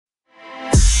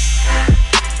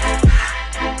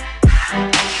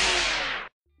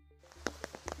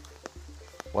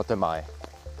What am I?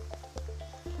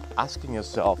 Asking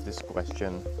yourself this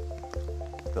question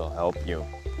will help you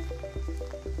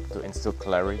to instill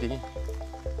clarity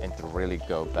and to really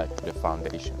go back to the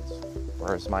foundations.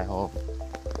 Where is my home?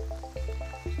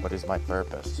 What is my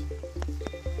purpose?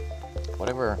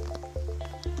 Whatever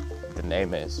the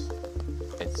name is,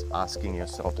 it's asking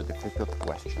yourself the difficult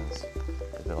questions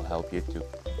that will help you to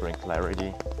bring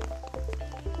clarity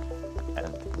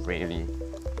and really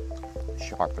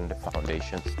sharpen the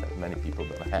foundations that many people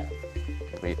don't have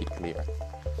really clear.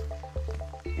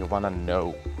 You want to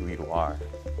know who you are.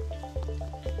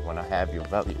 You want to have your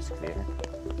values clear.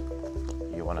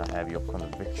 You want to have your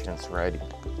convictions ready.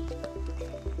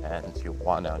 And you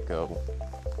want to go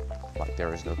like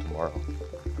there is no tomorrow.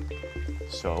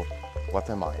 So, what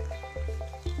am I?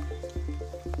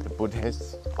 The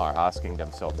Buddhists are asking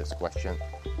themselves this question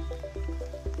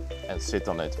and sit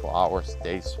on it for hours,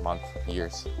 days, months,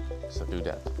 years. So do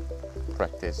that.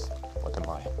 Practice, what am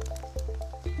I?